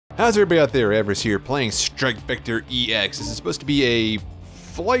How's everybody out there? Averis here, playing Strike Vector EX. This is supposed to be a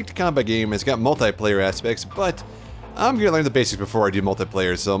flight combat game. It's got multiplayer aspects, but I'm gonna learn the basics before I do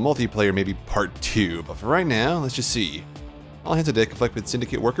multiplayer, so multiplayer may be part 2. But for right now, let's just see. All hands on deck conflict with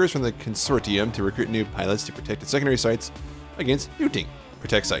syndicate workers from the consortium to recruit new pilots to protect the secondary sites against looting.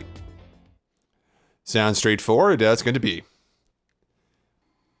 Protect site. Sounds straightforward, that's going to be.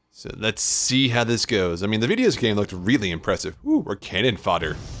 So let's see how this goes. I mean, the videos game looked really impressive. Ooh, we're cannon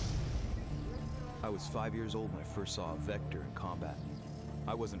fodder. I was 5 years old when I first saw a Vector in combat.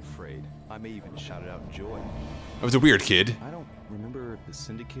 I wasn't afraid. I may even shout it out in joy. I was a weird kid. I don't remember if the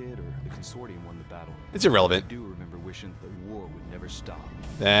Syndicate or the Consortium won the battle. It's irrelevant. I do remember wishing the war would never stop.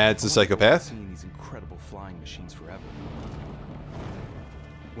 That's a psychopath. Seeing these incredible flying machines forever.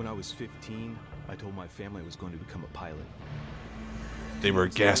 When I was 15, I told my family I was going to become a pilot. They were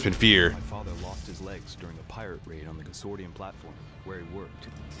gasping fear. My father lost his legs during a pirate raid on the Consortium platform where he worked.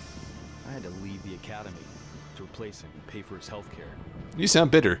 I had to leave the academy to replace him and pay for his health care. You sound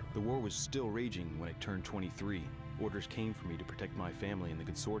bitter. The war was still raging when I turned 23. Orders came for me to protect my family and the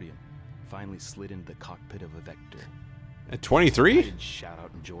Consortium. Finally slid into the cockpit of a Vector. At 23? I didn't shout out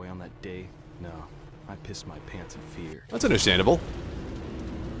in joy on that day. No, I pissed my pants in fear. That's understandable.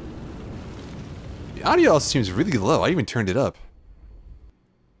 The audio also seems really low. I even turned it up.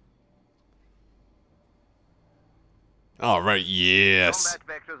 All right, yes.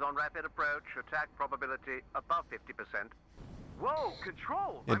 Combat vectors on rapid approach. Attack probability above 50%. Whoa,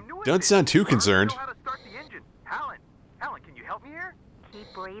 control! Yeah, I'm new at don't this. sound too I don't concerned. know how to start the engine. Helen, can you help me here?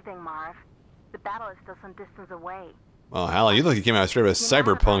 Keep breathing, Marv. The battle is still some distance away. Oh, Hallie, you look like you came out straight out of a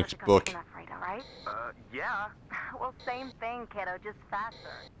cyberpunk book. Right? Yeah. Well, same thing, kiddo, just faster.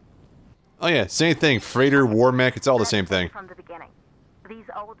 Oh yeah, same thing. Freighter, war mech, it's all the same thing. From the beginning. These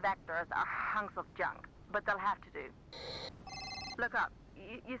old vectors are hunks of junk, but they'll have to do. Look up.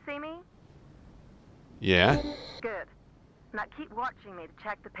 You see me? Yeah. Good. Now keep watching me to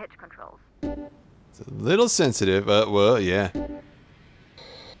check the pitch controls. It's a little sensitive, well, yeah.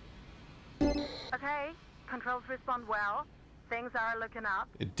 Okay, controls respond well. Things are looking up.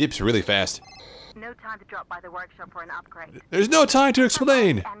 It dips really fast. No time to drop by the workshop for an upgrade. There's no time to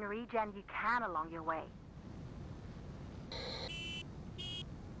explain. And regen you can along your way.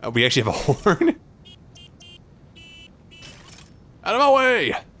 We actually have a horn? Out of my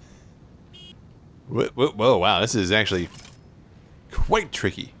way! Whoa, wow, this is actually quite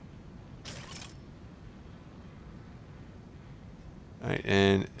tricky. Alright,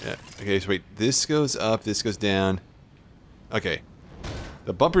 and, okay, so wait, this goes up, this goes down. Okay.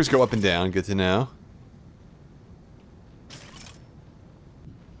 The bumpers go up and down, good to know.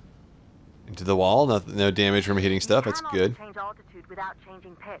 Into the wall, no damage from hitting stuff, that's good. You cannot change altitude without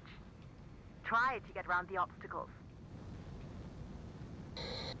changing pitch. Try to get around the obstacles.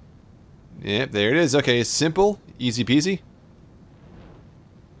 Yep, there it is. Okay, simple, easy peasy.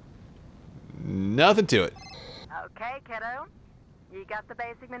 Nothing to it. Okay, kiddo. You got the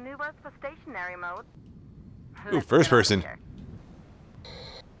basic maneuvers for stationary mode. Ooh, Let's first get over person. here.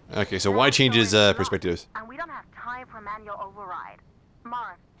 Okay, so why changes perspectives? And we don't have time for manual override.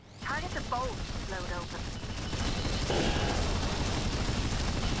 Marv, target the bolt to load open.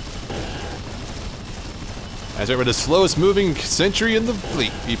 That's right, we're the slowest moving sentry in the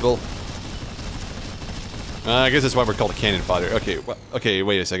fleet, people. I guess that's why we're called a cannon fodder. Okay, okay,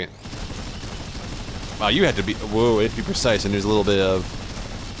 wait a second. Wow, you had to be, whoa, it had to be precise, and there's a little bit of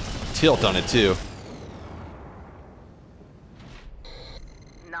tilt on it too.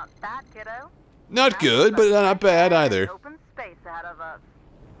 Not bad, kiddo. Not good, but not bad either. Open space ahead of us.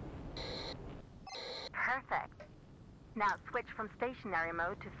 Perfect. Now switch from stationary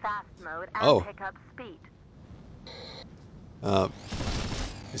mode to fast mode and pick up speed.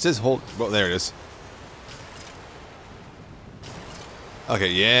 It says hold, well, there it is.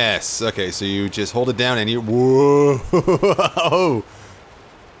 Okay, yes. Okay, so you just hold it down and you, whoa.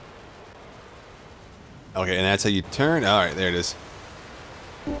 Okay, and that's how you turn. All right, there it is.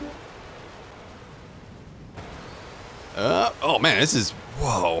 Oh man, this is,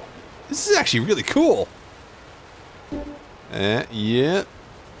 whoa. This is actually really cool. Yeah.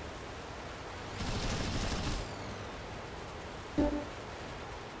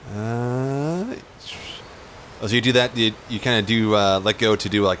 Oh, so you do that, you kind of do let go to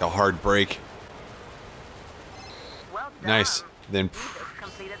do like a hard brake. Well done. Nice. Then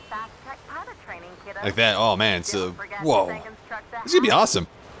Completed fast tech pilot training, kiddo. like that. Oh man, so Don't forget to whoa. thank instructor This is gonna be awesome.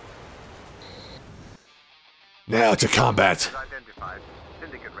 Now to combat. Identified.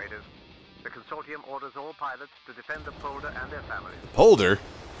 Syndicate raiders. The consortium orders all pilots to defend the polder and their families. Polder?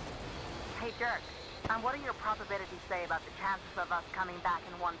 Hey, Dirk. And what do your probabilities say about the chances of us coming back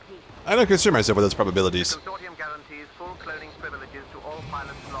in one piece? I don't concern myself with those probabilities. The consortium guarantees full cloning privileges to all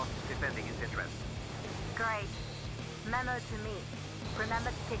pilots lost defending its interests. Great. Memo to me. Remember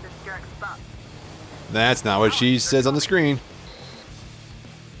to take this jerk spot. That's not what she says on the screen.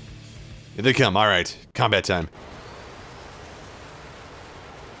 Here they come. All right, combat time.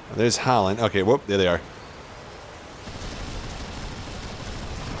 There's Holland. Okay, whoop, there they are.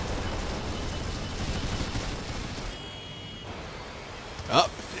 Oh,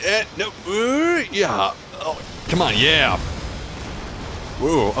 yeah, no, yeah. Oh, come on, yeah.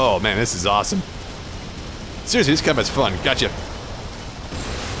 Whoa, oh man, this is awesome. Seriously, this combat's fun. Gotcha.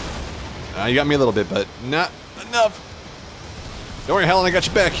 You got me a little bit, but not enough. Don't worry, Helen, I got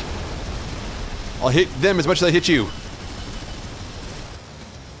you back. I'll hit them as much as I hit you.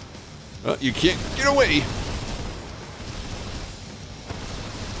 Oh, you can't get away.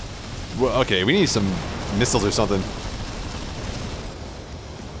 Well, okay, we need some missiles or something.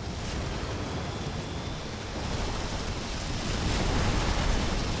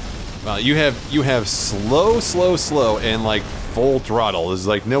 Well, you have slow, slow, slow, and like full throttle. There's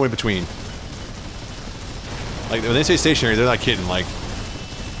like no in between. Like when they say stationary, they're not kidding. Like,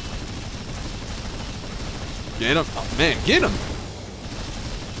 get him, oh, man, get him.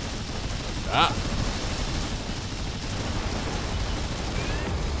 Ah.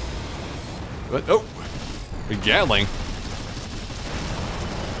 What? Oh, we're Gatling.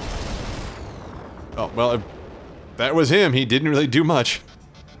 Oh well, if that was him. He didn't really do much.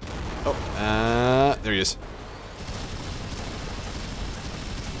 Oh, there he is.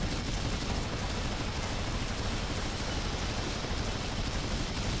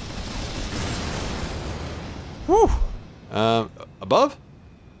 Whew. Above?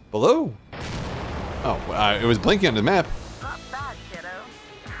 Below? Oh, it was blinking on the map. Not bad, kiddo.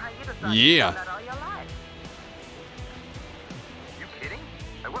 You decided Yeah. to do that all your life. You kidding?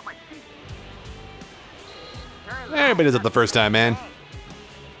 I want my seat. Everybody does it the first time, man.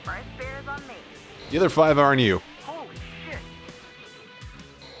 First beer is on me. The other 5 are on you. Holy shit.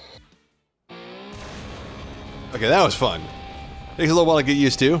 Okay, that was fun. Takes a little while to get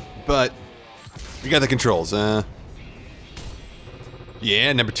used to, but we got the controls.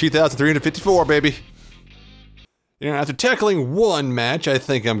 Yeah, number 2,354, baby. You know, after tackling one match, I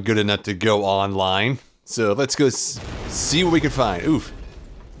think I'm good enough to go online. So let's go see what we can find. Oof.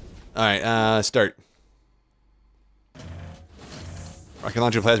 Alright, start. Rocket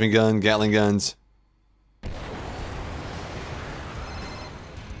launcher, plasma gun, Gatling guns.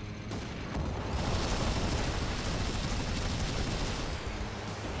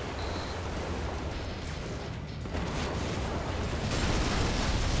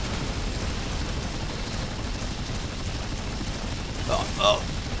 Oh.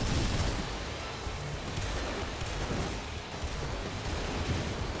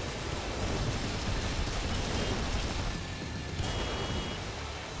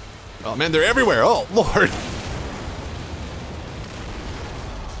 Oh man, they're everywhere. Oh Lord.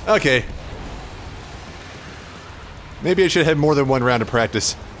 Okay. Maybe I should have more than one round of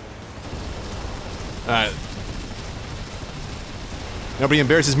practice. Alright. Nobody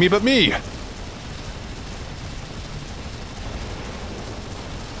embarrasses me but me.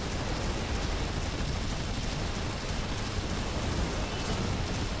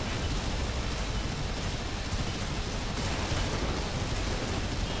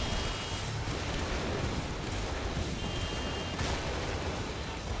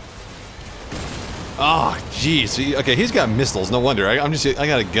 Oh, jeez. Okay, he's got missiles. No wonder. I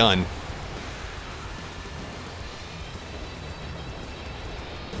got a gun.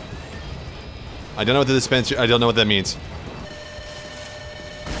 I don't know what the dispenser. I don't know what that means.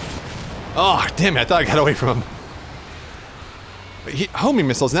 Oh, damn it! I thought I got away from him. But homing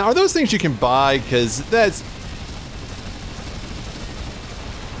missiles. Now, are those things you can buy? Because that's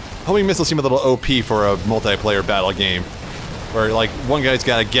homing missiles seem a little OP for a multiplayer battle game, where like one guy's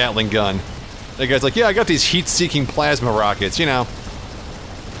got a Gatling gun. That guy's like, yeah, I got these heat-seeking plasma rockets, you know.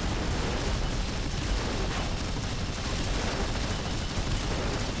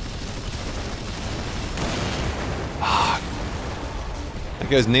 That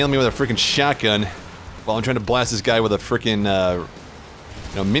guy's nailing me with a freaking shotgun while I'm trying to blast this guy with a freaking,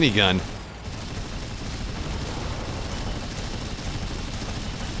 minigun.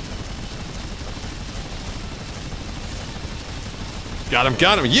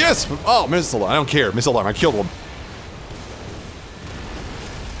 Got him, yes! Oh, missile alarm, I don't care, missile alarm, I killed one.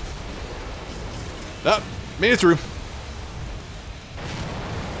 Ah, made it through.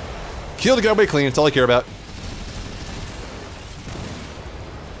 Killed the guy way clean, that's all I care about.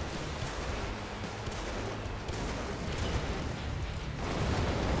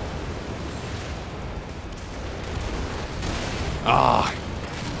 Ah.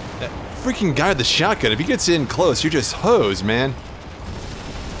 That freaking guy with the shotgun, if he gets in close, you're just hosed, man.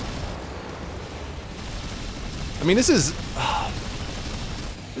 I mean, this is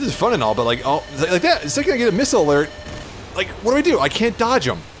fun and all, but like that, it's like I get a missile alert. Like, what do? I can't dodge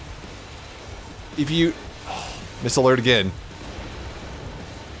them. If you... missile alert again.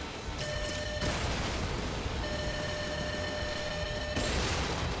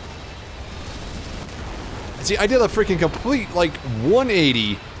 See, I did a freaking complete, like,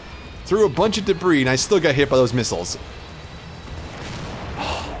 180 through a bunch of debris, and I still got hit by those missiles.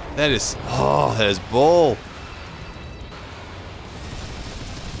 That is bull.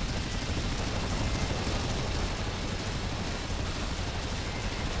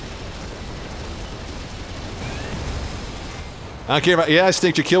 I don't care about... yeah, I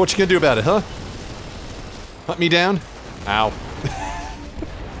stinked your kill. What you gonna do about it, huh? Hunt me down? Ow.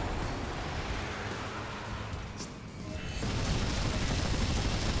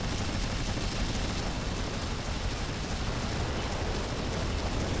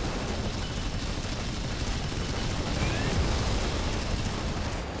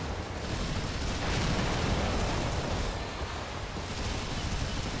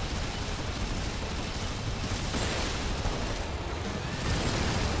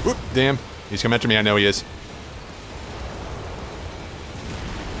 Whoop, damn. He's coming after me. I know he is.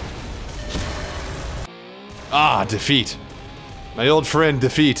 Ah, defeat. My old friend,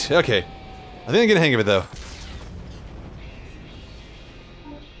 defeat. Okay. I think I get a hang of it, though.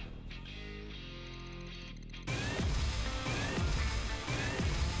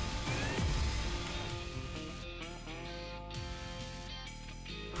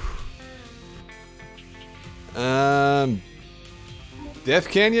 Death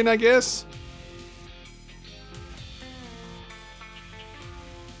Canyon, I guess?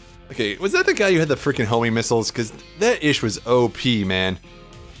 Okay, was that the guy who had the freaking homing missiles? Because that ish was OP, man.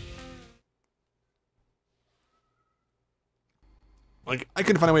 Like, I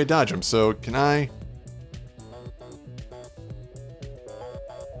couldn't find a way to dodge him, so can I...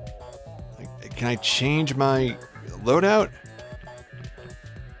 like, can I change my loadout?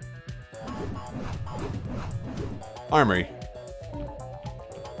 Armory.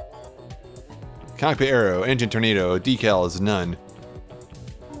 Cockpit arrow, engine tornado, decals, none.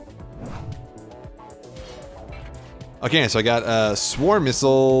 Okay, so I got swarm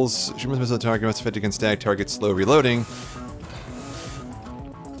missiles. Shoot missile target, most effective against static targets, slow reloading.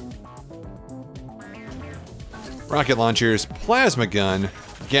 Rocket launchers, plasma gun,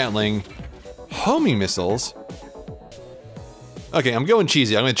 Gatling, homing missiles. Okay, I'm going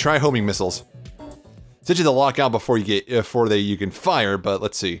cheesy. I'm gonna try homing missiles. Essentially, they'll lock out before you get you can fire. But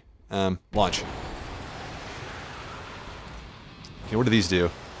let's see. Launch. Okay, what do these do?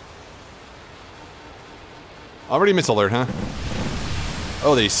 Already missile alert, huh?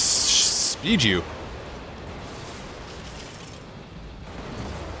 Oh, they speed you.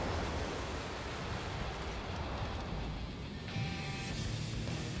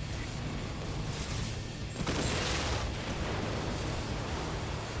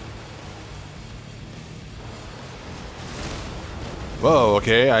 Whoa,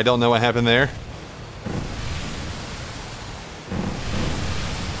 okay, I don't know what happened there.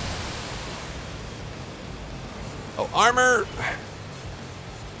 Oh, armor!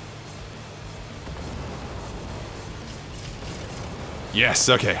 Yes,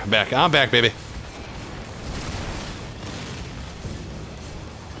 okay, I'm back. I'm back, baby.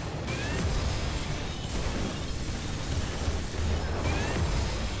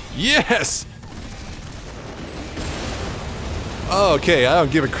 Yes! Okay, I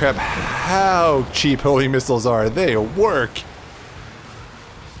don't give a crap how cheap homing missiles are. They work.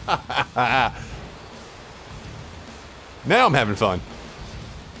 Now I'm having fun.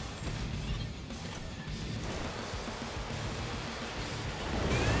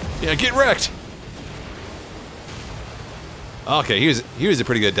 Yeah, get wrecked. Okay, he was a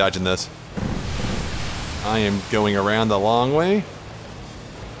pretty good dodge in this. I am going around the long way.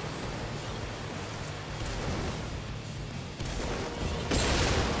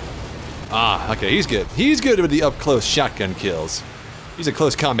 Ah, okay, he's good. He's good with the up-close shotgun kills. He's a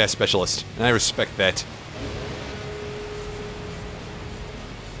close combat specialist, and I respect that.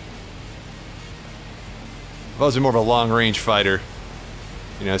 If I was more of a long-range fighter,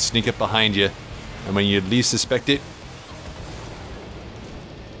 you know, sneak up behind you, and when you least suspect it...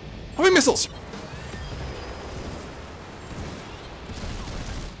 How many missiles?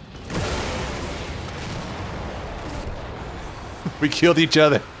 We killed each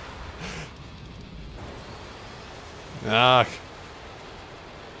other. Ah.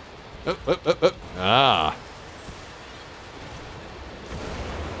 Ah.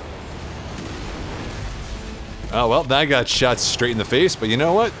 Oh, well, that got shot straight in the face, but you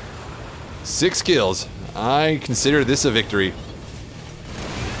know what? 6 kills. I consider this a victory.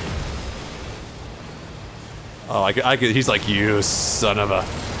 Oh, I could, he's like, you son of a...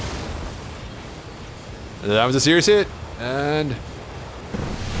 That was a serious hit, and...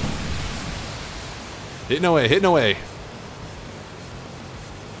 Hitting away, hitting away.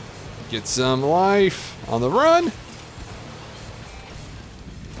 Get some life on the run.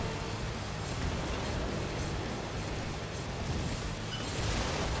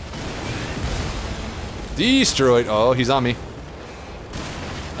 Destroyed. Oh, he's on me.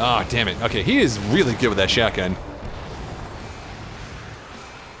 Oh, damn it. Okay, he is really good with that shotgun.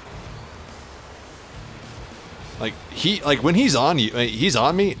 Like when he's on you, he's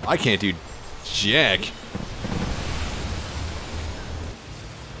on me, I can't do jack.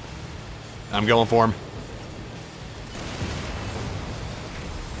 I'm going for him.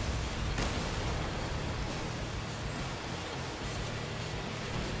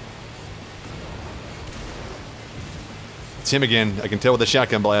 It's him again. I can tell with the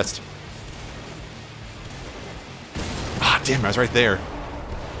shotgun blast. Ah, damn, I was right there.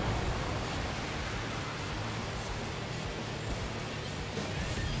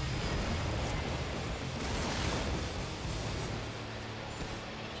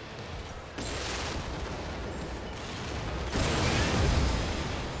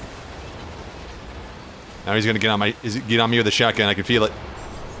 Now he's gonna get on me with a shotgun. I can feel it.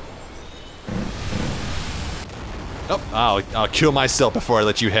 Oh, I'll kill myself before I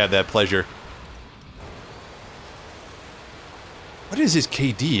let you have that pleasure. What is his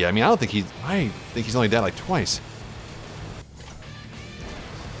KD? I mean, I think he's only died like twice.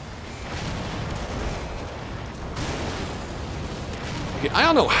 Okay, I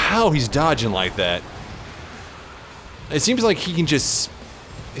don't know how he's dodging like that. It seems like he can just...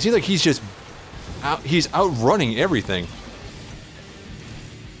 It seems like he's just... he's outrunning everything.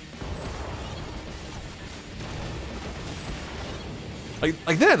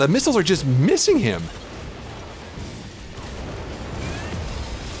 Like that, the missiles are just missing him.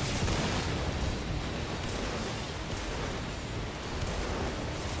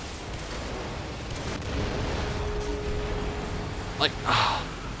 Like,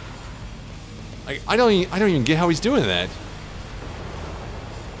 I don't even get how he's doing that.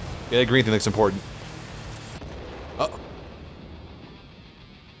 Yeah, that green thing looks important. Oh.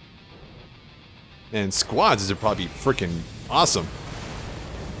 And squads is probably freaking awesome.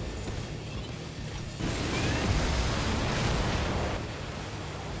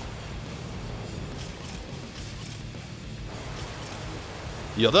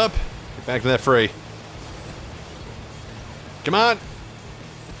 Yield up. Get back to that fray. Come on.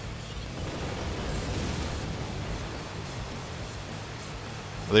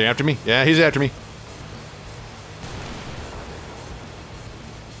 Are they after me? Yeah, he's after me.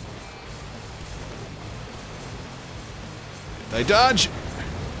 I dodge.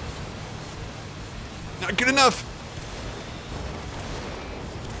 Not good enough.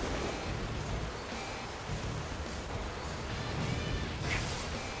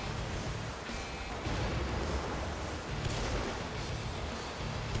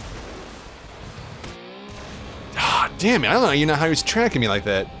 Damn it, I don't know how he's tracking me like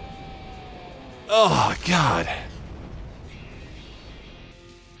that. Oh, God.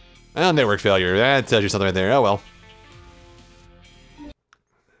 Well, network failure. That tells you something right there. Oh, well.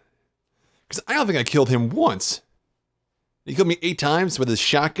 Because I don't think I killed him once. He killed me 8 times with his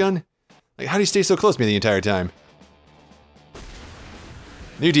shotgun? Like, how do you stay so close to me the entire time?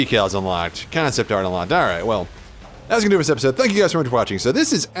 New decals unlocked. Concept art unlocked. Alright, well. That was gonna do this episode. Thank you guys so much for watching. So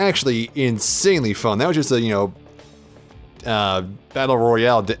this is actually insanely fun. That was just a, you know, Battle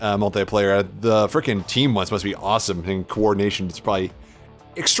Royale multiplayer. The freaking team one's supposed to be awesome, and coordination is probably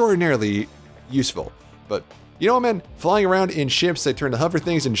extraordinarily useful. But you know what, man? Flying around in ships that turn to hover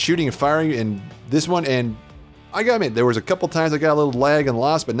things and shooting and firing in this one, and I gotta admit, there was a couple times I got a little lag and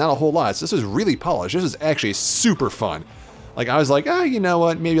lost, but not a whole lot. So this was really polished. This was actually super fun. Like, I was like, ah, you know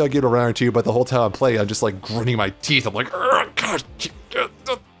what? Maybe I'll get a round or two, but the whole time I'm playing, I'm just like gritting my teeth. I'm like, God.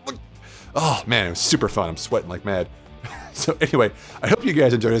 Oh man, it was super fun. I'm sweating like mad. So anyway, I hope you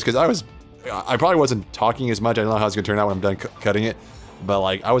guys enjoyed this, because I probably wasn't talking as much. I don't know how it's gonna turn out when I'm done cutting it, but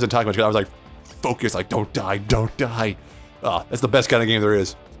like, I wasn't talking much because I was like focused, like, don't die, don't die. Oh, that's the best kind of game there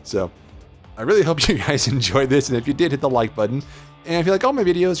is. So I really hope you guys enjoyed this, and if you did, hit the like button. And if you like all my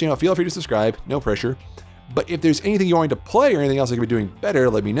videos, you know, feel free to subscribe, no pressure. But if there's anything you want to play or anything else I could be doing better,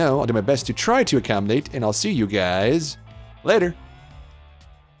 let me know. I'll do my best to try to accommodate, and I'll see you guys later.